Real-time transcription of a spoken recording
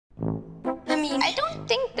mean? I don't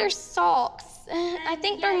think they're socks. I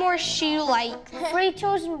think they're more shoe-like. 3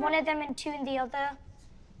 toes in one of them and 2 in the other.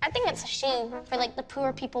 I think it's a shoe, for like the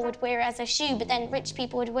poor people would wear it as a shoe, but then rich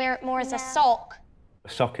people would wear it more as a sock. A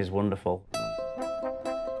sock is wonderful.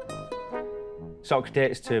 Sock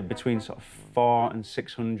dates to between sort of 400 and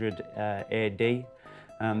 600 AD.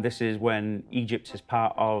 This is when Egypt is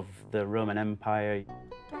part of the Roman Empire.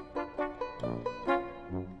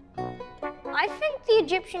 I think the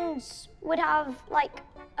Egyptians would have, like,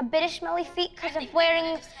 a bit of smelly feet because of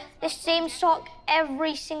wearing the same sock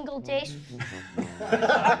every single day.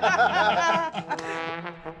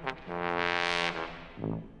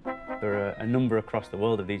 There are a number across the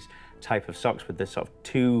world of these type of socks with the sort of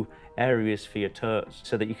 2 areas for your toes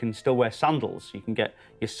so that you can still wear sandals. You can get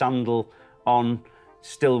your sandal on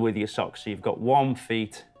still with your socks, so you've got warm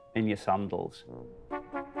feet in your sandals.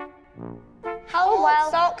 How well.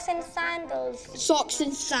 Socks and sandals. Socks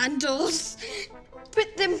and sandals.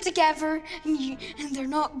 Put them together and they're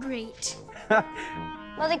not great.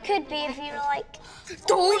 Well, they could be if you were like...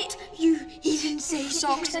 Don't you even say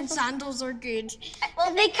socks and sandals are good.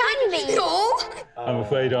 Well, they can be. No! I'm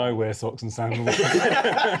afraid I wear socks and sandals.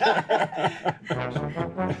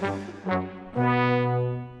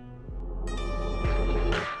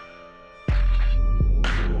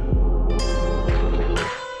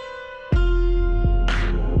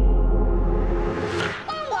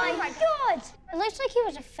 It looks like he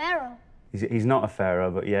was a pharaoh. He's not a pharaoh,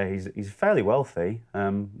 but yeah, he's fairly wealthy.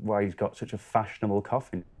 Why he's got such a fashionable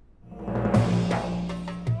coffin.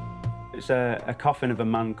 It's a coffin of a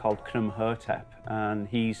man called Khnumhotep, and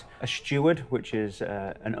he's a steward, which is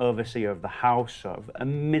an overseer of the house, sort of a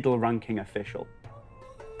middle-ranking official.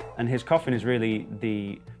 And his coffin is really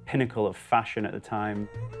the pinnacle of fashion at the time.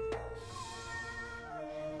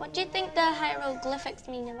 What do you think the hieroglyphics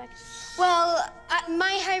mean, Alex? Well,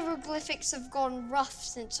 my hieroglyphics have gone rough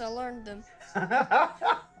since I learned them.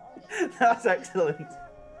 That's excellent.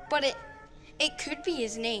 But it could be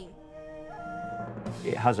his name.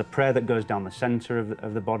 It has a prayer that goes down the centre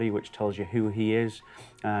of the body, which tells you who he is,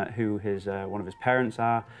 who one of his parents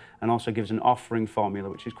are, and also gives an offering formula,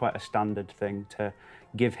 which is quite a standard thing, to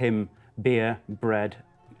give him beer, bread,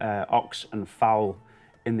 ox and fowl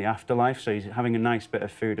in the afterlife, so he's having a nice bit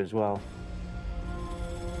of food as well.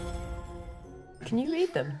 Can you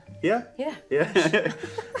read them? Yeah. Yeah. Yeah.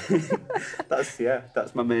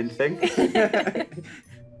 That's my main thing.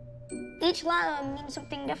 Each letter means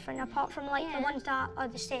something different, apart from like the ones that are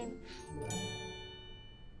the same.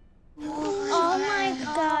 Oh my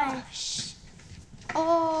gosh.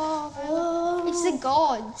 Oh, whoa. It's the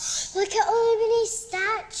gods. Look at all of these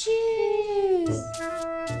statues.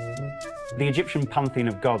 The Egyptian pantheon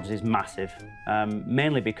of gods is massive,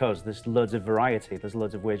 mainly because there's loads of variety. There's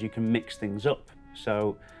loads of ways you can mix things up.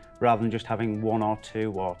 So rather than just having 1 or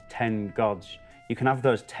 2 or 10 gods, you can have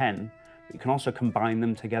those 10, but you can also combine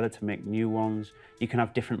them together to make new ones. You can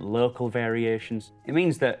have different local variations. It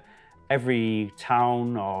means that every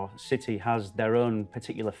town or city has their own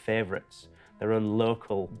particular favourites, their own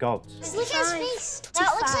local gods. Look at his face.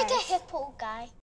 That looks like a hippo guy.